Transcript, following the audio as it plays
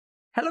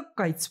Hello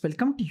guys,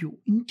 welcome to you.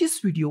 In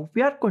this video,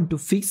 we are going to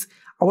fix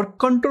our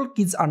control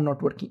keys are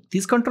not working.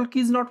 This control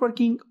key is not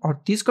working or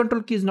this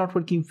control key is not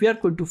working. We are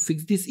going to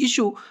fix this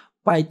issue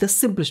by the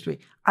simplest way.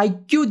 I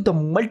give the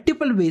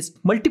multiple ways,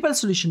 multiple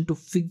solutions to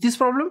fix this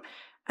problem,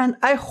 and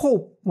I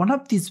hope one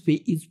of these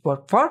ways is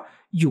work for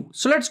you.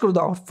 So let's go to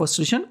our first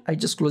solution. I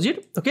just close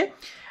it, okay?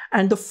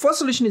 And the first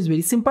solution is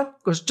very simple.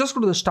 Just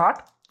go to the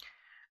start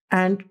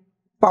and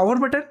power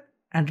button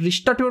and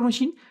restart your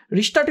machine.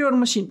 Restart your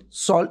machine,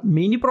 solve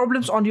many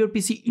problems on your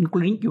PC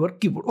including your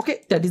keyboard.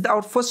 Okay, that is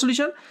our first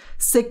solution.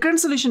 Second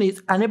solution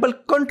is enable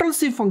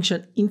ctrl+c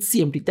function in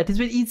CMD. That is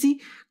very easy.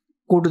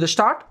 Go to the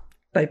start,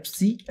 type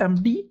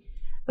CMD,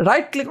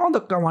 right click on the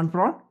command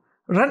prompt,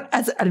 run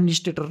as an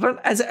administrator. Run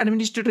as an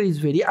administrator is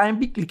very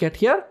IMP. Click at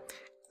here,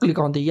 click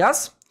on the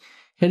yes.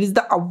 Here is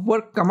the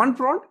our command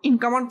prompt. In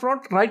command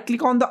prompt, right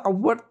click on the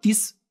our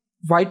this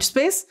white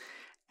space,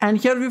 and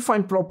here we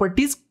find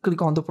properties.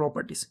 Click on the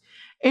properties.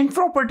 In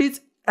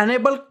properties,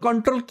 enable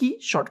control key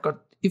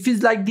shortcut. If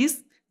it's like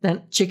this,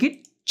 then check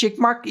it. Check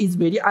mark is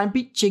very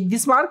IMP. Check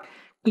this mark.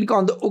 Click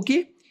on the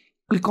OK.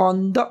 Click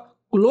on the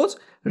close.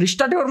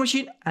 Restart your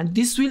machine, and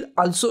this will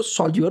also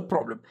solve your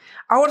problem.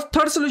 Our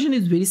third solution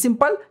is very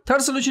simple.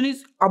 Third solution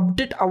is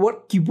update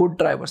our keyboard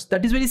drivers.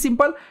 That is very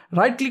simple.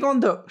 Right click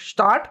on the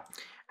start,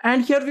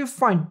 and here we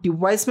find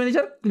device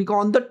manager. Click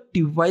on the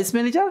device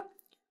manager.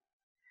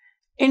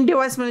 In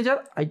device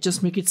manager, I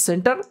just make it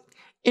center.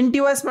 In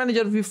device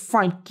manager, we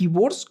find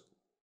keyboards.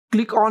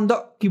 Click on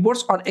the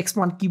keyboards or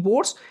expand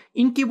keyboards.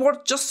 In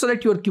keyboard, just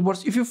select your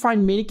keyboards. If you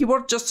find many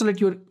keyboards, just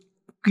select your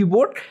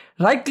keyboard.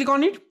 Right click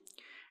on it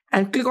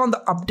and click on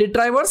the update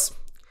drivers.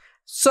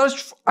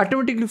 Search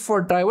automatically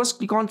for drivers.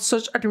 Click on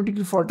search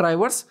automatically for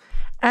drivers,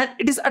 and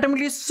it is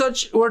automatically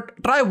search your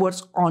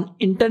drivers on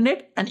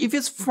internet. And if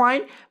it's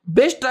find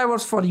best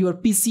drivers for your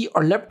PC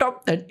or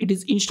laptop, then it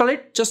is install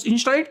it. Just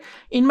install it.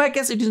 In my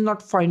case, it is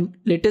not find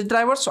latest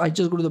drivers, so I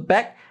just go to the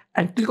back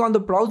and click on the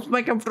browse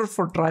my computer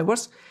for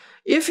drivers.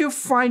 If you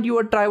find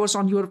your drivers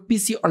on your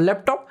PC or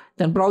laptop,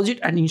 then browse it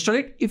and install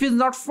it. If it's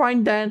not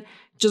find, then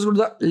just go to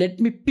the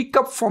let me pick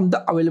up from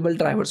the available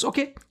drivers.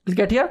 Okay, click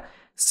at here,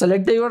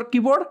 select your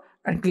keyboard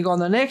and click on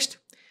the next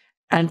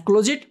and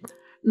close it.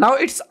 Now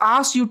it's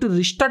asked you to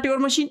restart your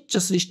machine.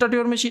 Just restart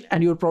your machine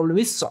and your problem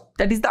is solved.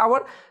 That is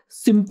our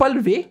simple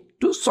way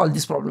to solve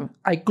this problem.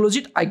 I close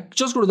it. I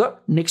just go to the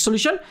next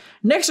solution.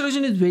 Next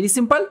solution is very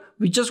simple.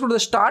 We just go to the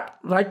start,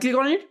 right click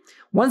on it.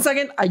 Once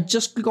again, I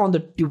just click on the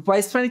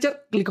device manager.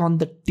 Click on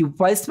the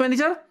device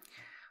manager.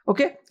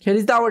 Okay, here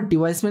is our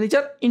device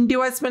manager. In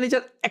device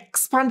manager,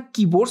 expand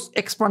keyboards.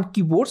 Expand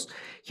keyboards.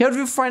 Here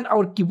we find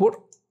our keyboard.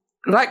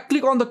 Right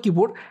click on the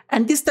keyboard,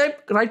 and this time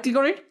right click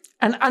on it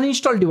and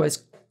uninstall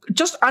device.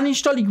 Just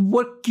uninstall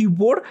your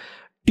keyboard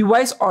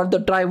device or the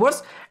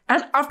drivers,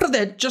 and after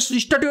that just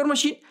restart your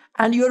machine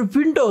and your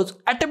Windows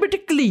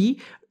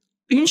automatically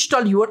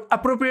install your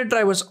appropriate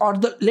drivers or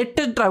the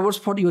latest drivers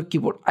for your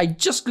keyboard. I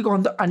just click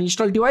on the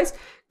uninstall device,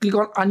 click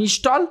on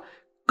uninstall,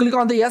 click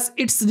on the yes.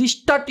 It's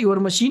restart your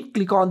machine.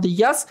 Click on the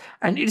yes,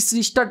 and it's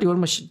restart your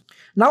machine.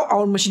 Now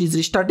our machine is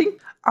restarting.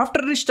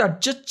 After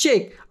restart, just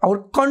check our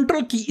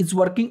control key is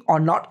working or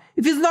not.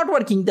 If it's not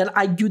working, then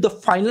I give the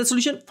final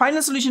solution.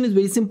 Final solution is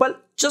very simple.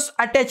 Just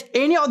attach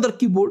any other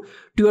keyboard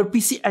to your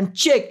PC and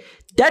check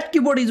that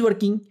keyboard is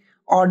working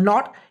or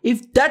not.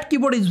 If that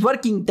keyboard is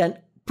working, then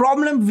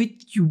problem with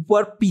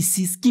your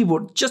PC's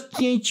keyboard. Just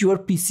change your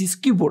PC's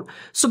keyboard.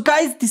 So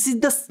guys, this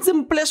is the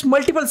simplest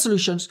multiple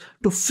solutions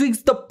to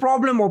fix the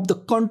problem of the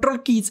control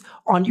keys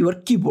on your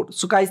keyboard.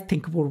 So guys,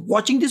 thank you for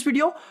watching this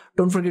video.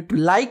 Don't forget to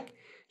like,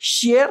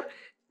 share,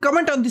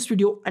 comment on this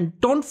video, and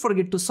don't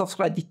forget to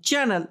subscribe the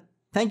channel.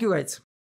 Thank you guys.